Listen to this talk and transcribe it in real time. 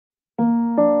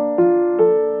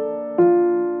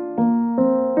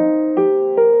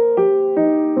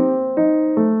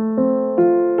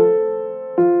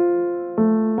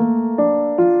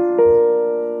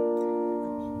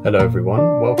Hello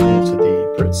everyone, welcome to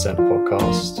the Britcent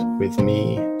podcast with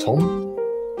me, Tom.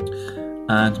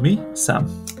 And me, Sam.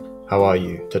 How are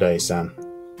you today, Sam?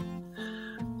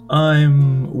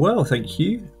 I'm well, thank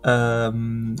you.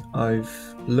 I've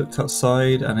looked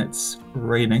outside and it's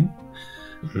raining,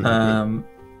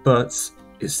 but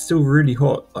it's still really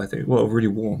hot, I think. Well, really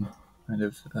warm, kind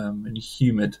of, and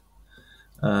humid.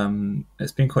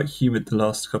 It's been quite humid the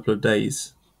last couple of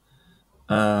days.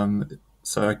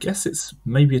 So I guess it's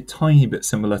maybe a tiny bit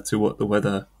similar to what the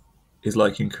weather is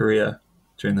like in Korea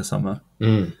during the summer,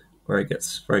 where it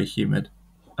gets very humid.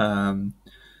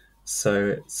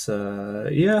 So it's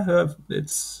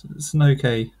it's an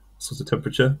okay sort of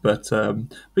temperature, but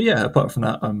yeah, apart from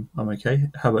that, I'm okay.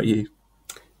 How about you?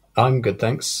 I'm good,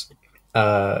 thanks.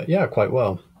 Quite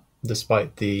well,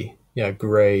 despite the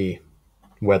grey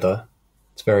weather.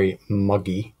 It's very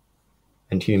muggy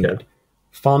and humid. Yeah.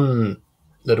 Fun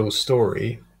little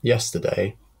story.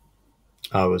 Yesterday,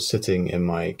 I was sitting in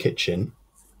my kitchen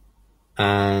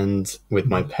and with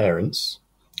my parents,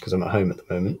 because I'm at home at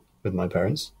the moment with my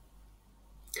parents.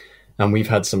 And we've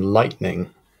had some lightning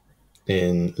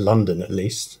in London, at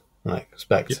least, I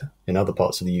expect in other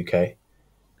parts of the UK.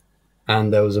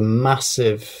 And there was a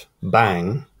massive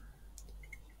bang.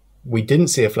 We didn't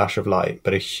see a flash of light,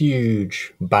 but a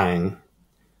huge bang.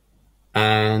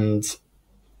 And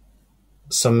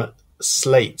some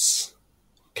slates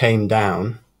came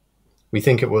down. We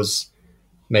think it was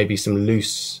maybe some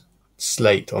loose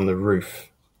slate on the roof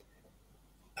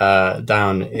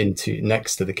down into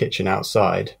next to the kitchen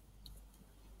outside.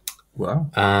 Wow.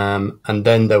 And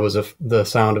then there was the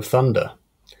sound of thunder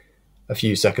a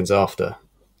few seconds after,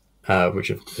 which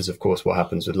is, of course, what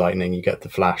happens with lightning. You get the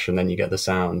flash and then you get the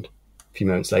sound a few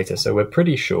moments later. So we're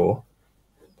pretty sure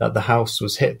that the house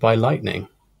was hit by lightning,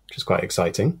 which is quite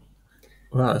exciting.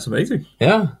 Wow, that's amazing.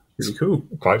 Yeah. Really cool.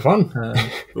 Quite fun.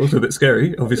 Also a bit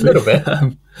scary, obviously. A little bit.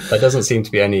 There doesn't seem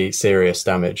to be any serious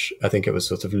damage. I think it was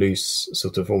sort of loose,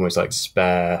 sort of almost like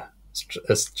spare.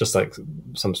 It's just like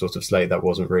some sort of slate that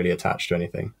wasn't really attached to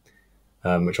anything,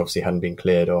 which obviously hadn't been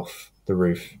cleared off the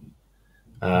roof.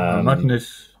 Imagine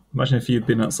if you'd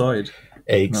been outside.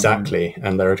 Exactly.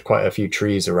 And there are quite a few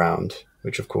trees around,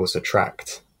 which of course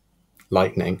attract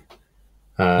lightning.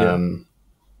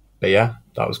 But yeah,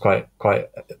 that was quite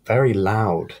very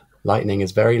loud. Lightning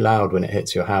is very loud when it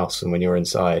hits your house and when you're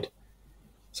inside.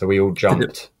 So we all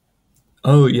jumped.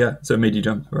 Oh, yeah. So it made you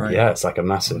jump, right? Yeah, it's like a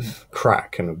massive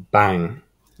crack and a bang.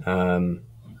 And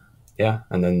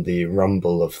then the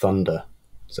rumble of thunder.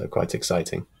 So quite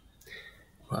exciting.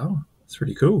 Wow, that's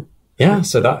really cool. Yeah,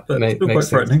 so that makes quite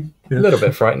frightening. A little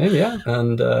bit frightening, yeah.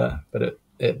 And but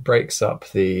it breaks up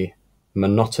the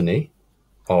monotony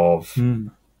of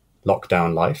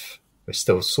lockdown life. We're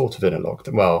still sort of in a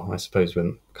lockdown. Well, I suppose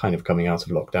we're kind of coming out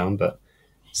of lockdown, but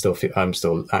I'm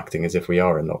still acting as if we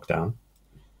are in lockdown.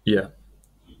 Yeah.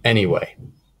 Anyway,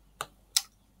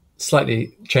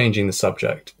 slightly changing the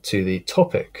subject to the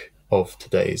topic of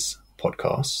today's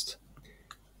podcast,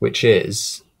 which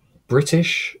is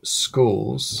British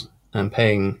schools and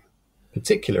paying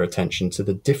particular attention to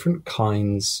the different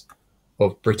kinds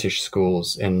of British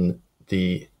schools in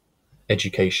the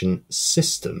education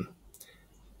system.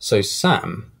 So,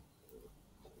 Sam,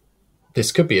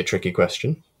 this could be a tricky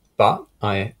question, but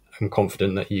I am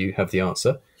confident that you have the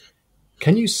answer.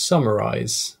 Can you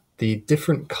summarize the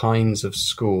different kinds of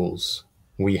schools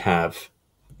we have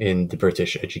in the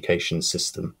British education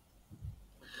system?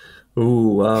 Oh,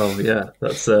 wow. Yeah,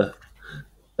 that's a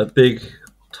big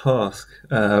task.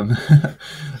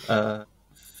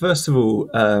 First of all,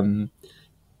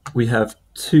 we have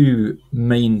two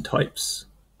main types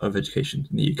of education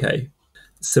in the UK,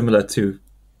 similar to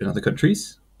in other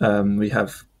countries. We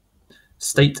have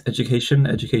state education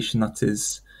that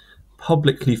is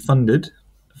publicly funded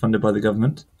by the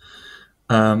government,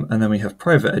 and then we have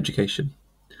private education.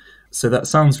 So that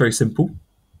sounds very simple,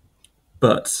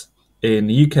 but in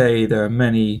the UK there are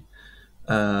many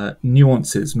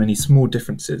nuances, many small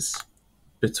differences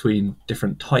between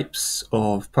different types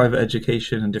of private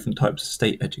education and different types of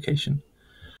state education.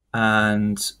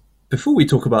 And before we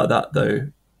talk about that, though,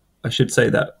 I should say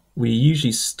that we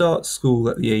usually start school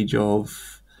at the age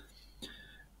of,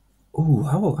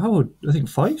 how old? I think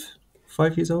 5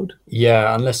 years old.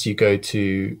 Yeah, unless you go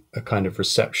to a kind of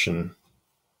reception.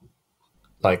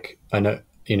 Like I know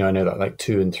that like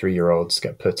 2 and 3 year olds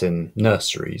get put in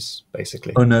nurseries,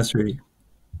 basically. Oh, nursery.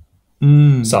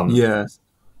 Some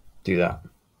do that.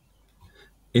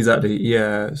 Exactly.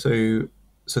 Yeah. So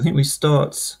I think we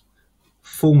start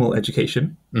formal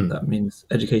education. That means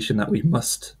education that we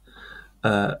must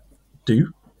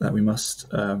do, that we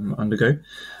must undergo.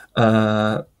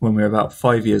 when we're about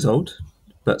 5 years old.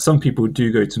 But some people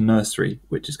do go to nursery,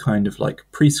 which is kind of like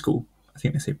preschool. I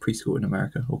think they say preschool in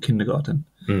America, or kindergarten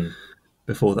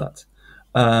before that.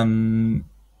 And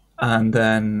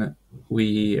then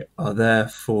we are there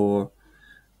for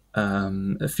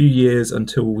a few years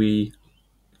until we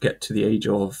get to the age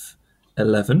of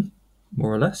 11,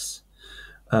 more or less.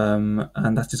 And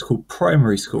that is called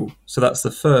primary school. So that's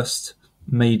the first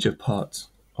major part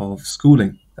of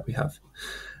schooling that we have.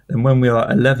 And when we are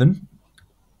 11,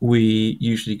 we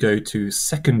usually go to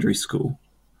secondary school.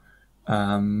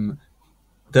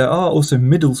 There are also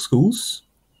middle schools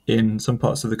in some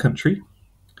parts of the country,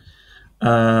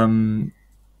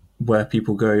 where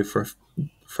people go for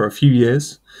a few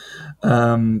years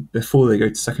before they go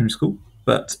to secondary school.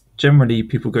 But generally,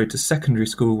 people go to secondary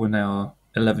school when they are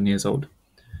 11 years old,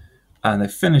 and they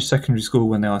finish secondary school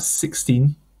when they are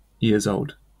 16 years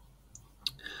old.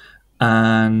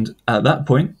 And at that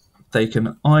point, they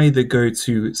can either go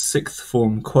to sixth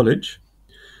form college,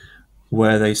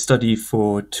 where they study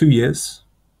for 2 years,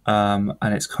 and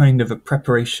it's kind of a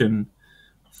preparation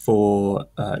for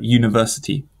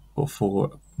university or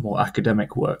for more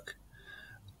academic work.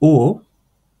 Or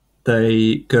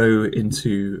they go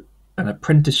into an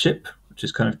apprenticeship, which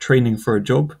is kind of training for a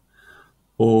job,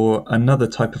 or another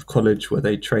type of college where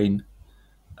they train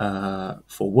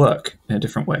for work in a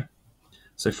different way.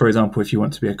 So, for example, if you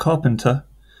want to be a carpenter,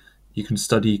 you can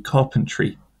study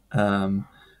carpentry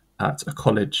at a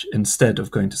college instead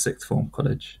of going to sixth form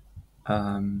college.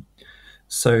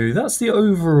 So that's the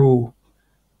overall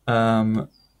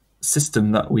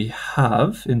system that we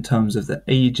have in terms of the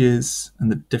ages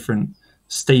and the different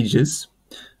stages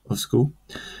of school.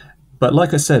 But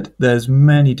like I said, there's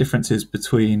many differences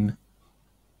between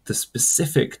the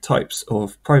specific types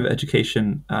of private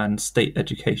education and state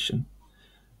education.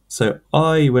 So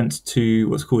I went to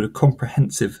what's called a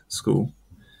comprehensive school,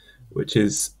 which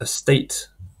is a state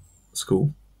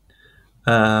school.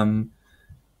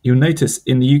 You'll notice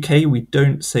in the UK, we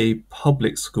don't say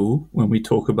public school when we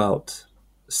talk about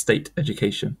state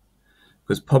education,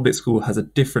 because public school has a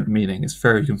different meaning. It's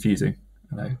very confusing.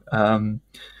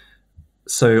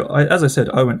 So as I said,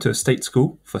 I went to a state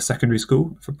school for secondary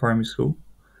school, for primary school.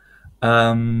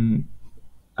 And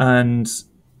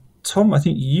Tom, I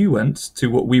think you went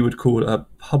to what we would call a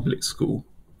public school.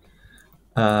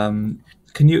 Can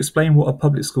you explain what a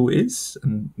public school is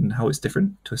and how it's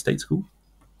different to a state school?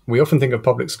 We often think of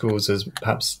public schools as,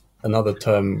 perhaps another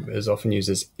term is often used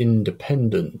as,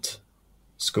 independent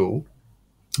school.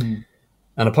 And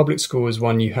a public school is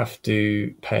one you have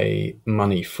to pay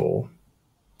money for.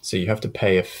 So you have to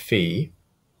pay a fee.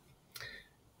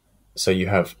 So you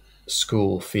have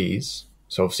school fees.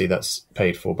 So obviously that's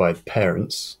paid for by the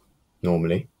parents,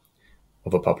 normally,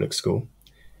 of a public school.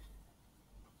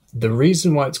 The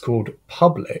reason why it's called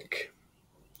public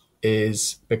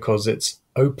is because it's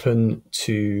open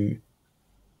to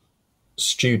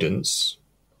students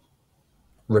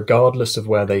regardless of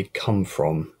where they come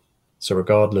from. So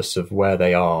regardless of where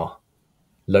they are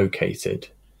located,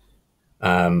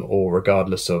 or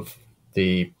regardless of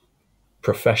the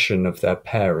profession of their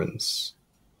parents.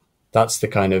 That's the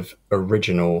kind of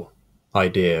original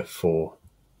idea for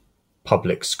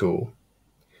public school.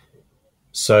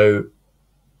 So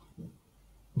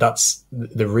that's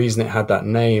the reason it had that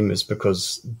name, is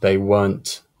because they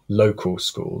weren't local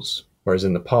schools. Whereas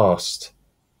in the past,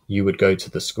 you would go to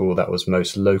the school that was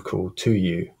most local to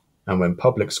you. And when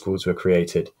public schools were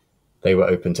created, they were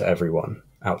open to everyone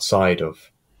outside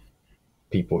of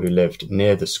people who lived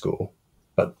near the school.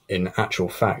 But in actual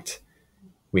fact,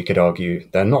 we could argue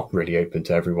they're not really open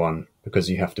to everyone, because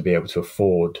you have to be able to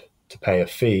afford to pay a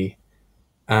fee.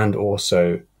 And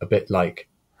also, a bit like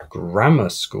grammar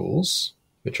schools,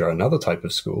 which are another type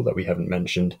of school that we haven't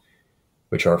mentioned,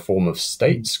 which are a form of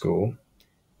state school,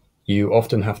 you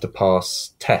often have to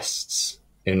pass tests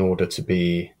in order to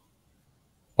be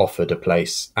offered a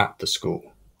place at the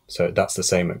school. So that's the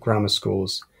same at grammar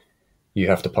schools. You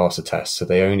have to pass a test. So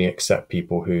they only accept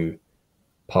people who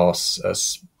pass a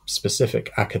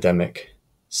specific academic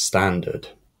standard.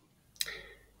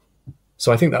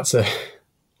 So I think that's a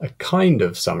kind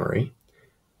of summary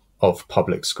of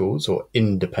public schools, or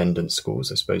independent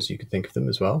schools, I suppose you could think of them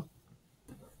as well.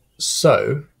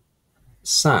 So,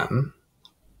 Sam,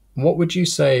 what would you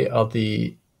say are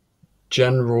the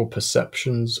general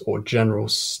perceptions or general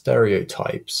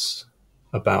stereotypes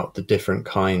about the different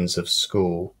kinds of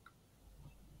school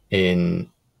in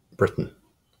Britain?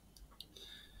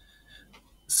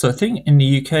 So I think in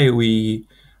the UK we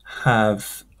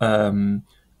have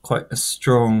quite a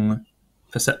strong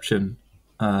perception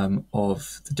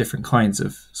of the different kinds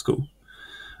of school.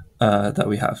 that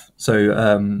we have.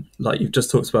 So, like you've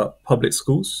just talked about public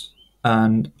schools,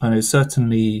 and I know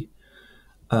certainly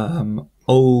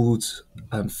old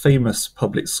famous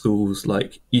public schools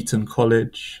like Eton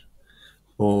College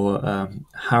or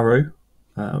Harrow,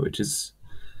 which is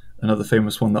another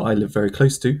famous one that I live very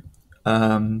close to,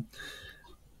 um,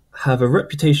 have a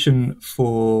reputation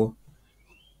for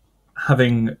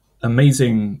having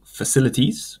amazing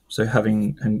facilities. So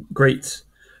having great,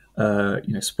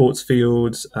 sports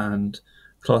fields and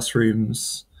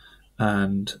classrooms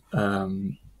and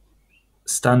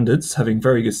standards, having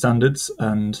very good standards.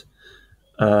 And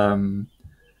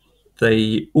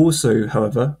they also,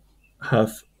 however,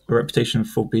 have a reputation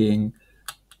for being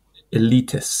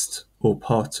elitist or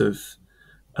part of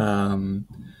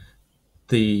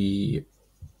the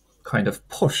kind of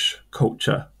posh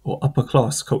culture or upper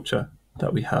class culture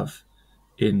that we have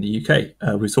in the UK.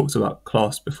 We talked about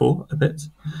class before a bit.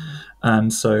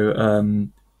 And so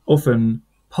often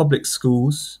public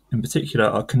schools in particular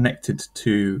are connected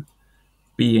to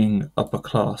being upper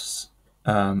class.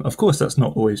 Of course, that's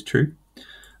not always true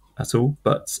at all,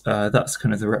 but that's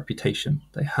kind of the reputation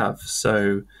they have.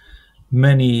 So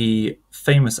many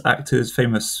famous actors,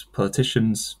 famous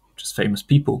politicians, just famous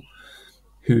people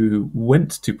who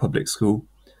went to public school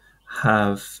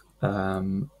have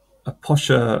a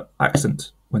posher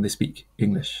accent when they speak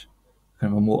English,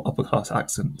 kind of a more upper class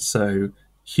accent. So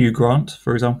Hugh Grant,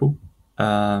 for example,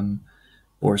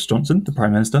 Boris Johnson, the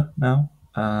Prime Minister now,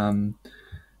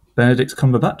 Benedict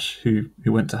Cumberbatch, who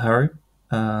went to Harrow.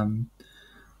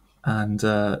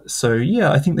 So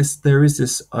yeah, I think there is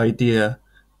this idea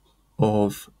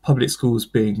of public schools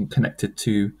being connected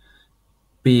to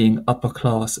being upper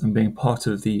class and being part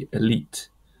of the elite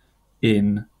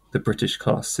in the British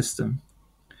class system.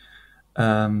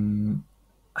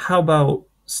 How about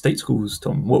state schools,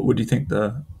 Tom? What would you think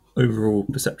the overall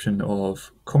perception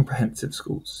of comprehensive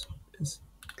schools is?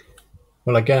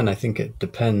 Well, again, I think it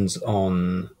depends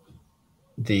on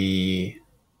the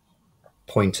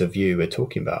point of view we're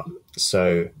talking about.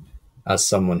 So, as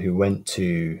someone who went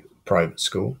to private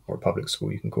school or public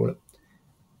school, you can call it,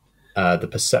 the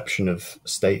perception of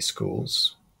state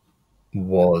schools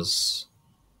was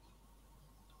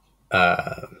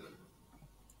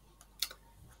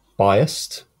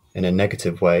biased in a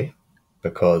negative way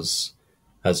because,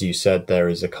 as you said, there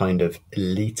is a kind of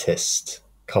elitist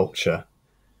culture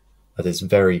that is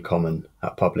very common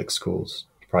at public schools,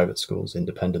 private schools,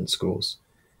 independent schools,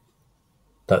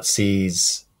 that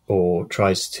sees or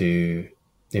tries to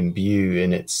imbue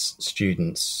in its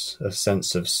students a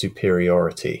sense of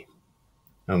superiority,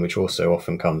 and which also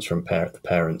often comes from the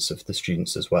parents of the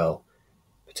students as well,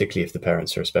 particularly if the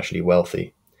parents are especially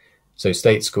wealthy. So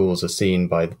state schools are seen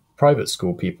by the private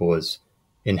school people as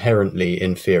inherently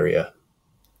inferior,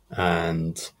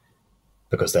 and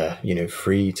because they're,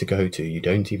 free to go to, you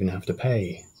don't even have to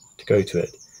pay to go to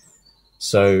it.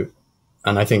 So,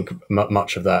 and I think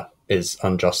much of that is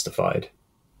unjustified.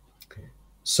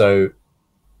 So,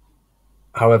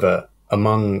 however,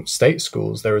 among state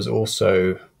schools, there is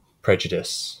also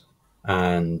prejudice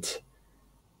and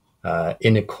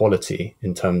inequality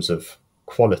in terms of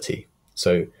quality.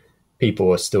 So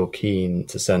people are still keen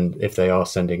to send, if they are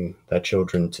sending their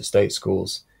children to state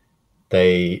schools,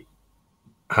 they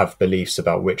have beliefs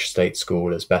about which state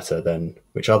school is better than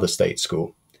which other state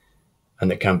school.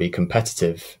 And it can be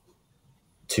competitive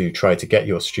to try to get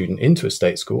your student into a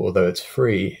state school. Although it's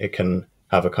free, it can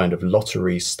have a kind of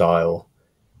lottery style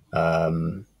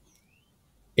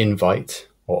invite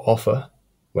or offer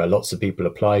where lots of people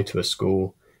apply to a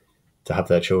school to have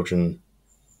their children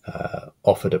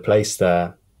offered a place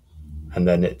there, and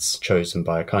then it's chosen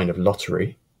by a kind of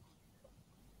lottery.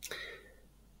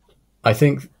 I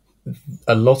think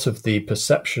a lot of the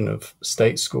perception of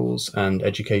state schools and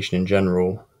education in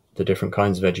general, the different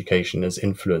kinds of education, is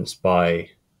influenced by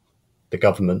the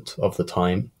government of the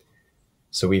time.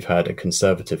 So we've had a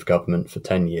conservative government for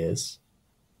 10 years,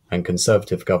 and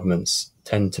conservative governments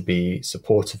tend to be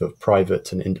supportive of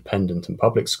private and independent and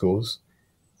public schools,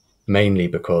 mainly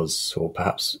because, or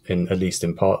perhaps at least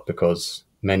in part because,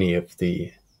 many of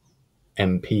the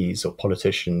MPs or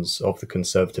politicians of the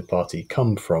Conservative Party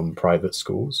come from private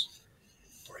schools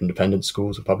or independent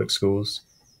schools or public schools.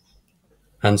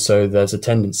 And so there's a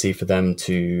tendency for them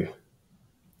to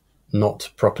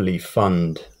not properly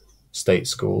fund state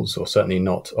schools, or certainly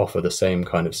not offer the same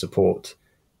kind of support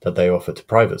that they offer to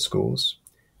private schools.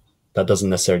 That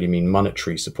doesn't necessarily mean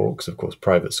monetary support, because of course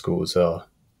private schools are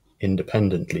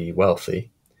independently wealthy.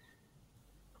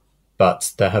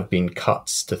 But there have been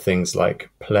cuts to things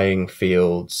like playing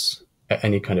fields,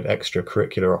 any kind of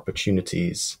extracurricular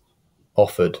opportunities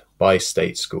offered by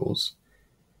state schools.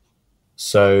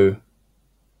 So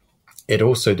it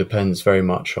also depends very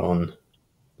much on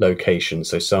location.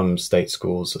 So some state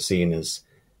schools are seen as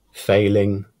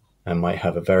failing and might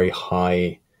have a very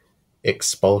high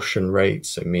expulsion rate,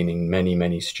 so meaning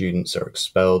many students are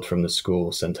expelled from the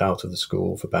school, sent out of the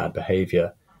school for bad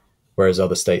behavior, whereas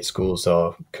other state schools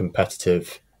are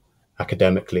competitive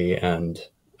academically and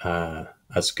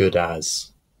as good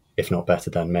as, if not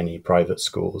better than, many private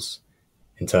schools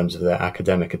in terms of their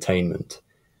academic attainment.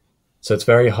 So it's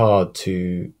very hard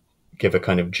to give a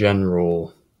kind of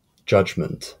general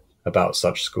judgment about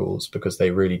such schools because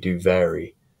they really do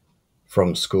vary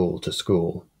from school to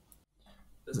school.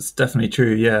 It's definitely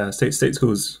true. Yeah, state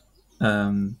schools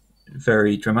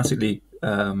vary dramatically.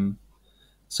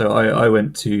 So I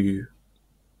went to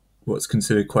what's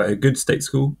considered quite a good state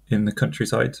school in the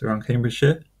countryside around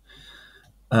Cambridgeshire.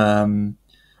 But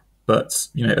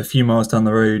a few miles down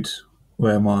the road,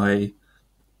 where my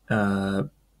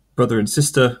brother and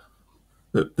sister,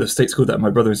 the state school that my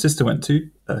brother and sister went to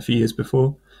a few years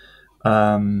before,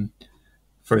 for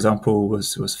example,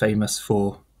 was famous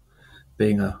for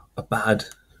being a bad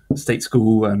state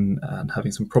school and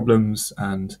having some problems.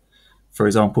 And for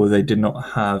example, they did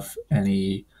not have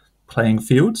any playing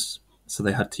fields, so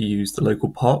they had to use the local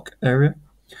park area.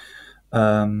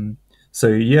 So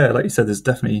yeah, like you said, there's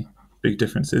definitely big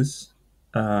differences.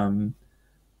 And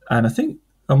I think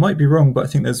I might be wrong, but I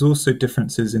think there's also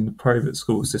differences in the private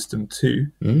school system too.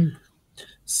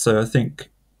 So I think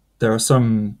there are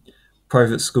some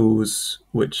private schools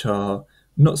which are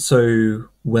not so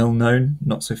well known,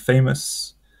 not so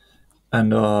famous,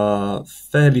 and are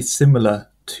fairly similar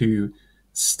to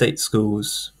state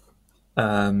schools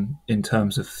in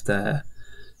terms of their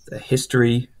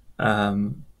history,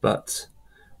 but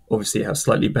obviously have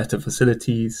slightly better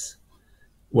facilities.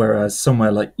 Whereas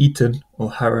somewhere like Eton or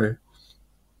Harrow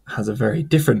has a very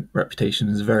different reputation,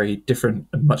 is a very different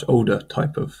and much older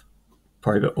type of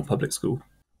private or public school.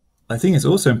 I think it's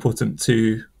also important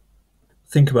to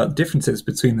think about differences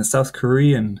between the South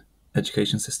Korean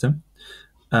education system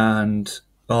and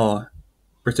our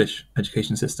British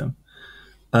education system.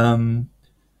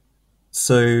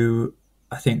 So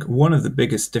I think one of the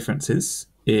biggest differences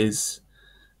is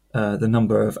the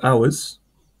number of hours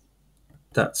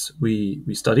that we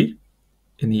study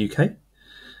in the UK.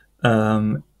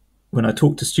 When I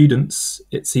talk to students,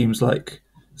 it seems like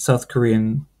South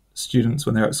Korean students,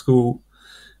 when they're at school,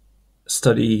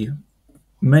 study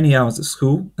many hours at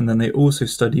school, and then they also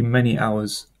study many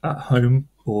hours at home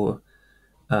or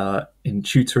in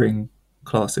tutoring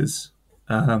classes.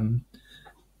 Can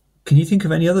you think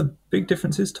of any other big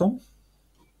differences, Tom?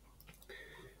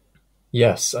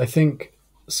 Yes, I think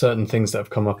certain things that have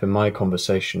come up in my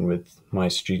conversation with my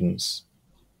students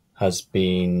has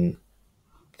been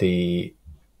the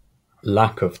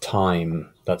lack of time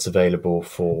that's available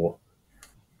for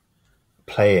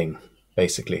playing,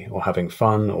 basically, or having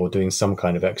fun, or doing some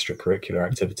kind of extracurricular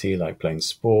activity like playing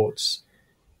sports,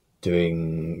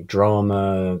 doing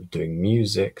drama, doing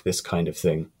music, this kind of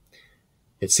thing.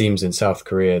 It seems in South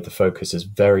Korea the focus is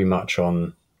very much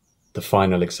on the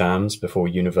final exams before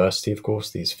university, of course,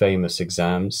 these famous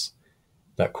exams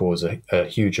that cause a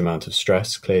huge amount of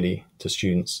stress, clearly, to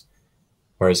students.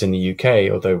 Whereas in the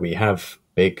UK, although we have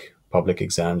big public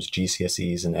exams,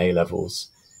 GCSEs and A-levels,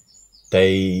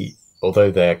 although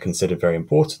they're considered very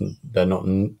important, they're not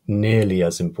nearly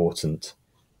as important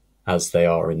as they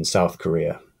are in South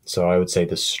Korea. So I would say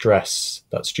the stress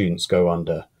that students go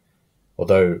under,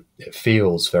 although it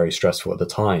feels very stressful at the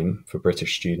time for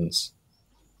British students,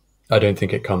 I don't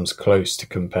think it comes close to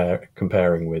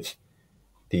comparing with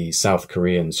the South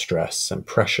Korean stress and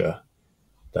pressure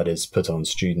that is put on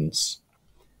students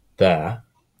there.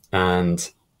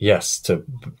 And yes, to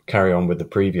carry on with the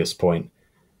previous point,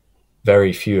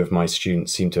 very few of my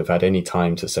students seem to have had any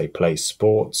time to, say, play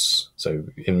sports. So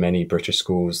in many British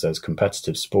schools, there's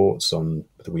competitive sports on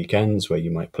the weekends where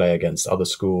you might play against other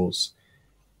schools.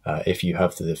 If you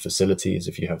have the facilities,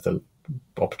 if you have the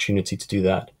opportunity to do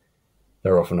that,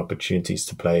 there are often opportunities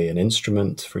to play an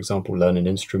instrument, for example, learn an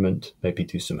instrument, maybe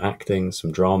do some acting,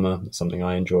 some drama, something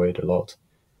I enjoyed a lot,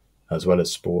 as well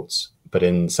as sports. But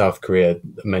in South Korea,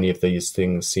 many of these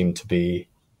things seem to be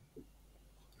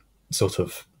sort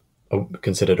of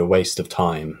considered a waste of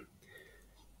time.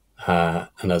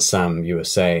 And as Sam, you were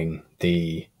saying,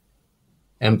 the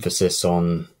emphasis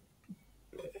on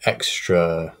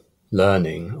extra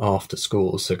learning after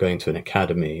school, so going to an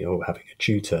academy or having a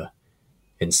tutor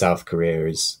in South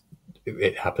Korea,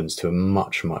 it happens to a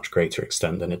much greater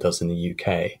extent than it does in the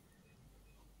UK.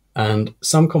 And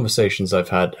some conversations I've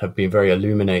had have been very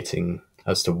illuminating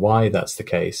as to why that's the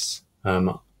case.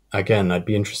 again, I'd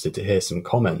be interested to hear some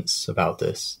comments about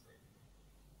this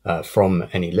from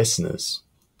any listeners,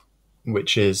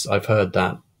 which is I've heard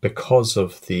that because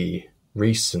of the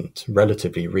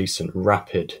relatively recent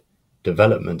rapid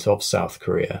development of South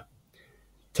Korea,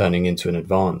 turning into an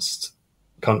advanced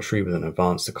country with an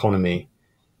advanced economy,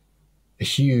 a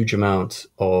huge amount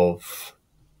of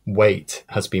weight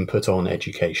has been put on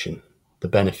education, the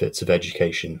benefits of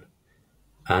education.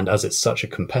 And as it's such a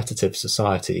competitive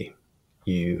society,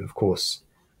 you, of course,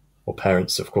 or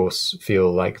parents, of course,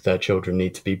 feel like their children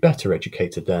need to be better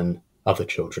educated than other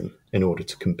children in order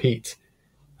to compete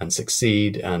and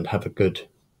succeed and have a good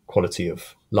quality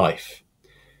of life.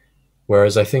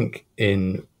 Whereas I think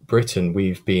in Britain,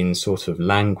 we've been sort of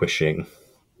languishing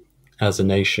as a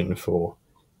nation for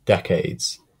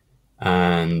decades,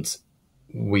 and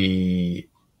we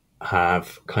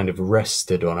have kind of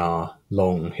rested on our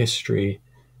long history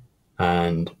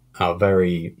and our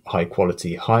very high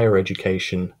quality higher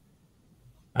education,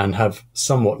 and have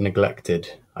somewhat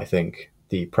neglected, I think,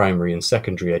 the primary and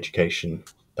secondary education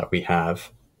that we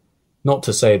have. Not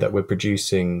to say that we're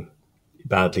producing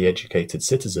badly educated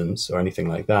citizens or anything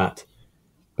like that,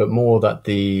 but more that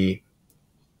the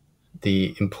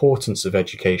importance of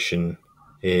education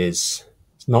is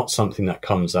not something that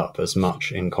comes up as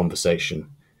much in conversation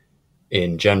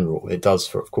in general. It does,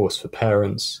 for, of course, for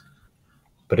parents,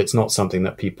 but it's not something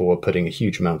that people are putting a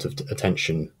huge amount of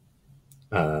attention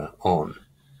on.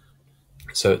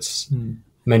 So it's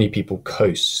many people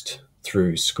coast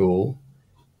through school,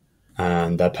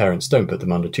 and their parents don't put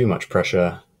them under too much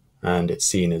pressure, and it's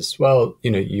seen as, well,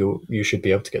 you should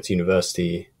be able to get to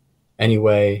university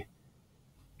anyway,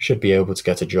 should be able to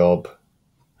get a job.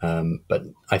 But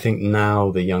I think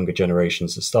now the younger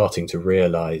generations are starting to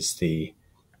realize the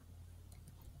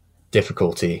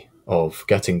difficulty of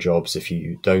getting jobs if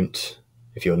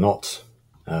you're not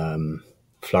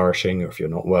flourishing, or if you're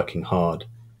not working hard.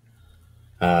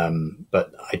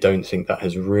 But I don't think that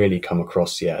has really come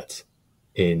across yet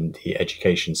in the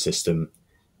education system.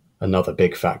 Another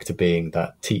big factor being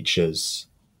that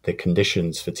the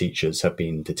conditions for teachers have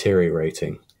been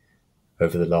deteriorating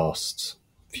over the last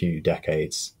few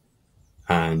decades,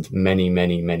 and many,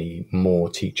 many, many more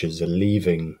teachers are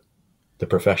leaving the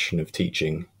profession of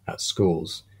teaching at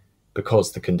schools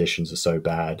because the conditions are so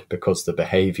bad, because the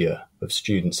behavior of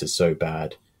students is so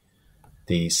bad.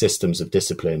 The systems of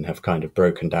discipline have kind of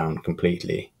broken down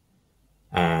completely,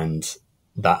 and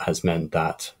that has meant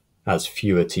that as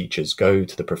fewer teachers go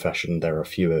to the profession, there are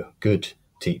fewer good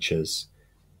teachers,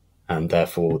 and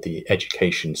therefore the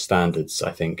education standards,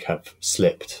 I think, have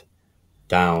slipped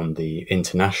down the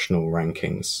international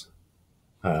rankings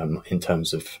in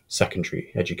terms of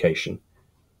secondary education.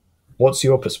 What's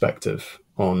your perspective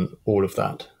on all of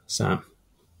that, Sam?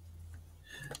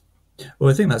 Well,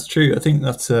 I think that's true. I think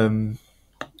that's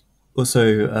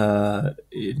also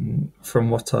from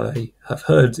what I have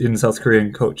heard in South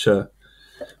Korean culture,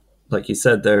 like you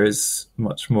said, there is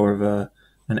much more of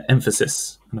an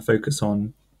emphasis and a focus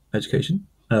on education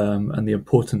and the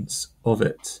importance of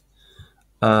it.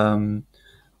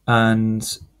 And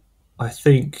I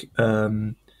think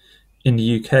in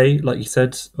the UK, like you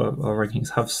said, our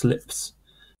rankings have slipped.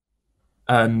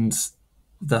 And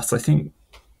that's, I think,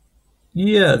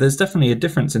 there's definitely a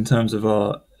difference in terms of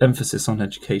our emphasis on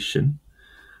education.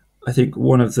 I think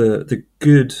one of the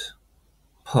good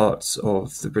parts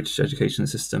of the British education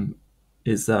system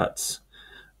is that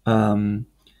I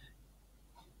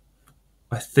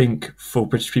think for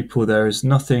British people there is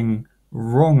nothing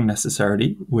wrong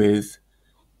necessarily with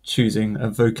choosing a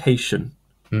vocation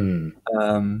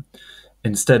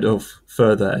instead of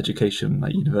further education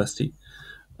like university.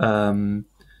 And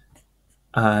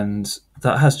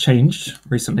that has changed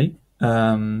recently.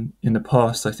 In the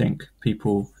past, I think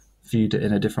people viewed it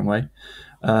in a different way.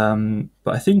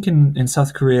 But I think in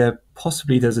South Korea,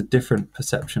 possibly there's a different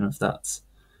perception of that,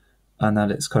 and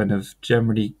that it's kind of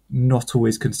generally not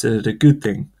always considered a good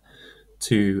thing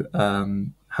to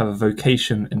have a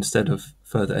vocation instead of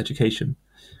further education.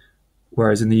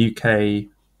 Whereas in the UK,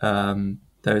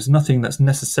 there is nothing that's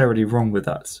necessarily wrong with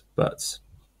that. But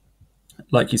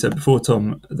like you said before,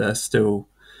 Tom, there still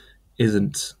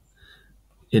isn't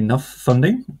enough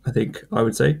funding, I think I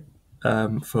would say,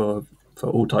 for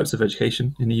all types of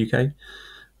education in the UK.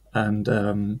 And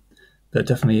there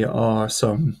definitely are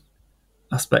some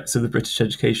aspects of the British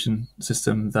education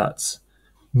system that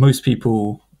most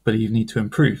people believe need to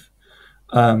improve.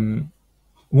 One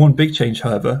big change,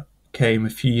 however, came a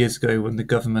few years ago when the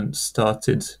government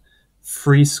started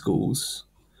free schools.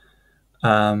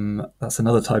 That's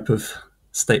another type of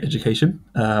state education.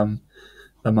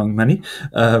 among many.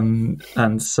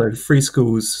 And so free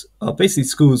schools are basically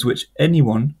schools which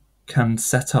anyone can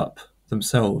set up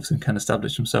themselves and can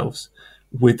establish themselves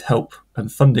with help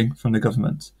and funding from the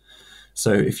government.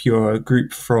 So if you're a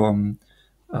group from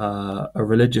a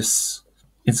religious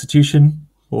institution,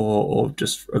 or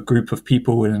just a group of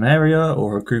people in an area,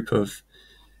 or a group of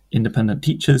independent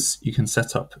teachers, you can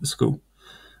set up a school.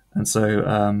 And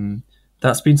so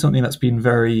that's been something that's been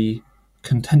very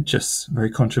contentious, very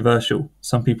controversial.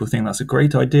 Some people think that's a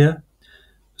great idea.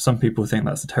 Some people think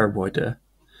that's a terrible idea.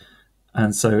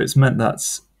 And so it's meant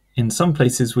that in some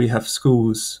places we have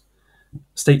schools,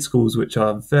 state schools, which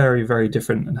are very, very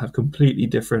different and have completely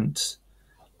different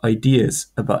ideas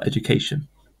about education,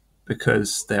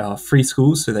 because they are free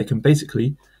schools, so they can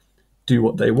basically do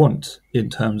what they want in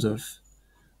terms of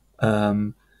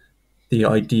the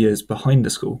ideas behind the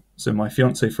school. So my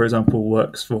fiance, for example,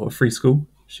 works for a free school.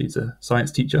 She's a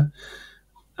science teacher,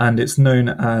 and it's known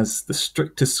as the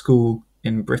strictest school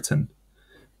in Britain,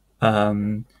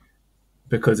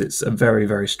 because it's a very,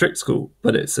 very strict school,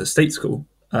 but it's a state school.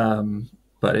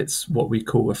 But it's what we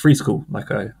call a free school,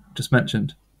 like I just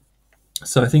mentioned.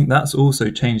 So I think that's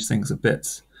also changed things a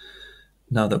bit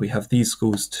now that we have these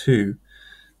schools too.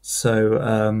 So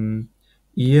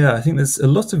I think there's a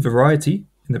lot of variety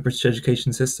in the British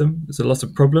education system. There's a lot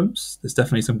of problems. There's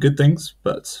definitely some good things,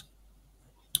 but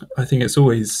I think it's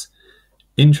always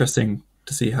interesting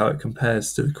to see how it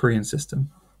compares to the Korean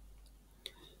system.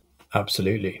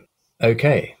 Absolutely.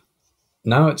 Okay,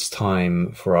 now it's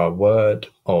time for our word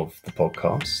of the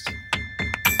podcast.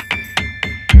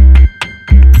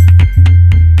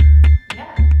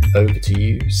 Over to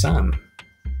you, Sam.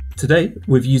 Today,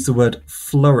 we've used the word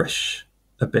flourish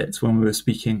a bit when we were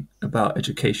speaking about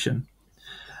education.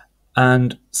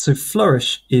 And so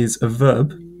flourish is a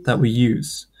verb that we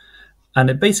use, and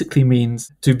it basically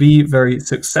means to be very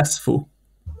successful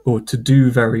or to do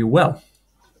very well.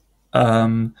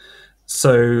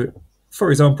 So, for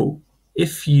example,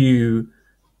 if you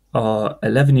are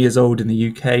 11 years old in the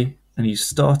UK and you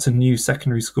start a new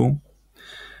secondary school,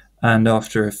 and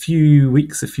after a few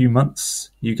weeks, a few months,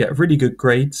 you get really good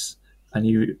grades and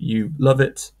you love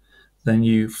it, then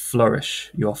you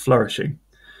flourish. You are flourishing.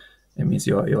 It means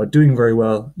you're doing very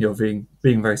well, you're being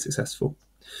very successful.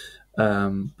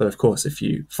 But of course, if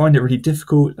you find it really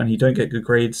difficult and you don't get good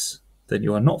grades, then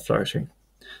you are not flourishing.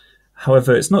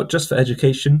 However, it's not just for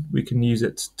education. We can use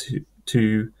it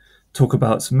to talk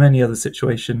about many other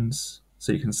situations.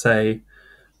 So you can say,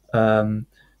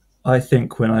 I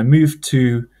think when I move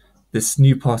to this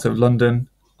new part of London,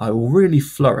 I will really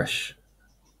flourish.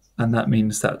 And that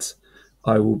means that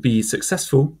I will be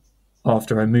successful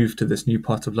after I move to this new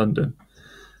part of London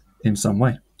in some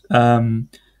way.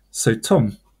 So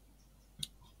Tom,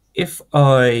 if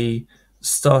I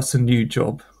start a new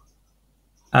job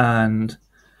and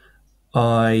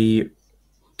I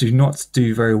do not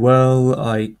do very well,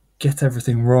 I get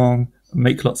everything wrong,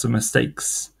 make lots of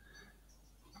mistakes,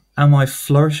 am I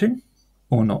flourishing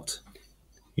or not?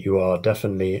 You are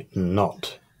definitely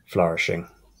not flourishing.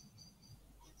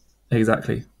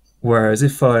 Exactly. Whereas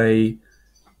if I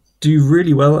do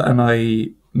really well and I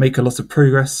make a lot of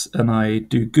progress and I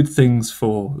do good things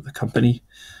for the company,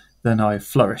 then I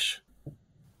flourish.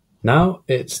 Now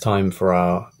it's time for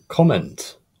our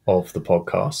comment of the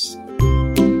podcast.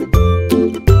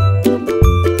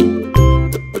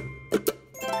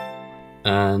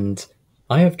 And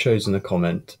I have chosen a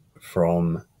comment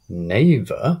from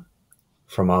Neva,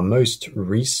 from our most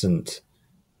recent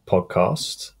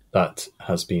podcast that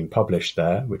has been published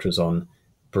there, which was on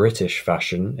British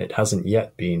fashion. It hasn't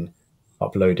yet been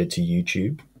uploaded to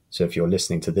YouTube. So if you're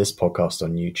listening to this podcast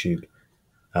on YouTube,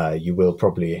 you will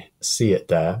probably see it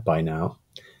there by now.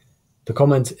 The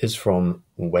comment is from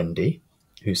Wendy,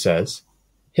 who says,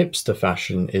 hipster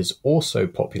fashion is also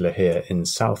popular here in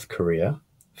South Korea.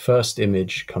 First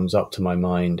image comes up to my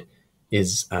mind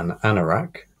is an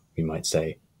anorak. We might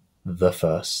say the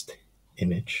first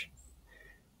image.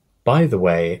 By the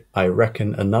way, I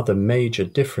reckon another major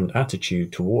different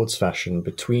attitude towards fashion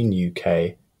between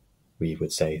UK, we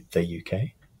would say the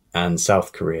UK, and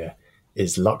South Korea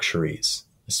is luxuries,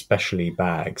 especially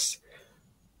bags.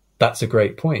 That's a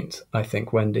great point, I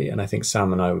think, Wendy, and I think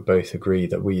Sam and I would both agree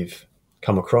that we've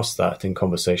come across that in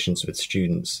conversations with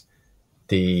students.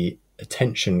 The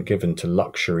attention given to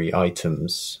luxury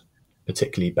items,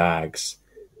 particularly bags,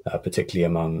 particularly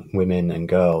among women and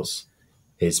girls,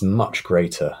 is much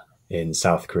greater in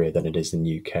South Korea than it is in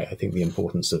the UK. I think the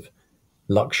importance of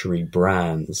luxury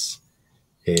brands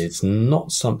is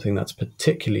not something that's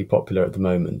particularly popular at the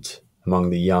moment among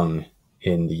the young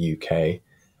in the UK.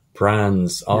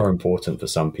 Brands are important for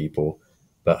some people,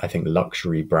 but I think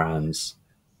luxury brands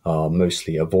are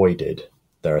mostly avoided.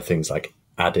 There are things like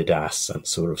Adidas and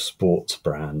sort of sports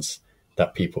brands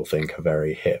that people think are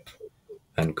very hip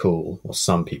and cool, or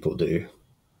some people do.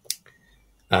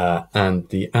 And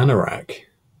the anorak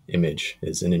image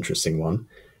is an interesting one.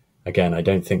 Again, I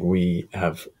don't think we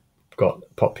have got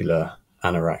popular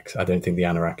anoraks. I don't think the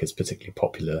anorak is particularly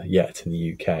popular yet in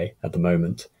the UK at the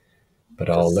moment, but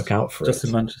I'll look out for it. Just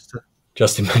in Manchester.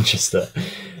 Just in Manchester.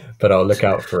 But I'll look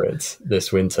out for it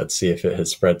this winter to see if it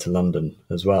has spread to London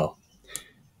as well.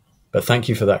 But thank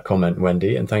you for that comment,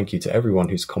 Wendy, and thank you to everyone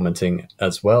who's commenting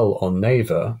as well on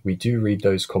Naver. We do read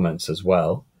those comments as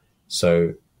well,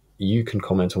 so you can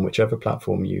comment on whichever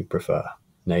platform you prefer,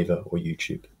 Naver or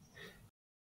YouTube.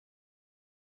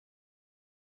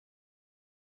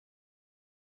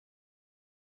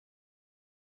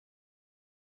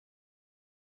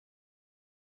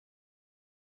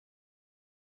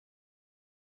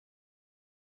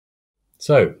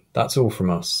 So that's all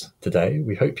from us today.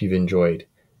 We hope you've enjoyed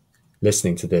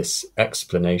listening to this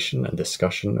explanation and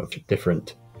discussion of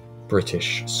different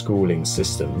British schooling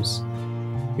systems.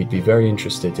 We'd be very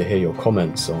interested to hear your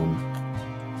comments on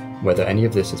whether any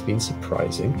of this has been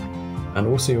surprising, and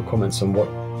also your comments on what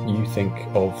you think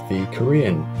of the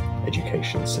Korean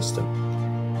education system.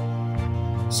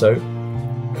 So,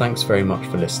 thanks very much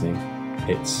for listening.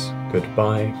 It's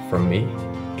goodbye from me,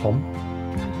 Tom.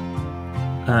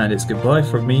 And it's goodbye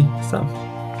from me, Sam.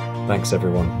 Thanks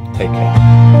everyone. Take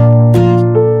care.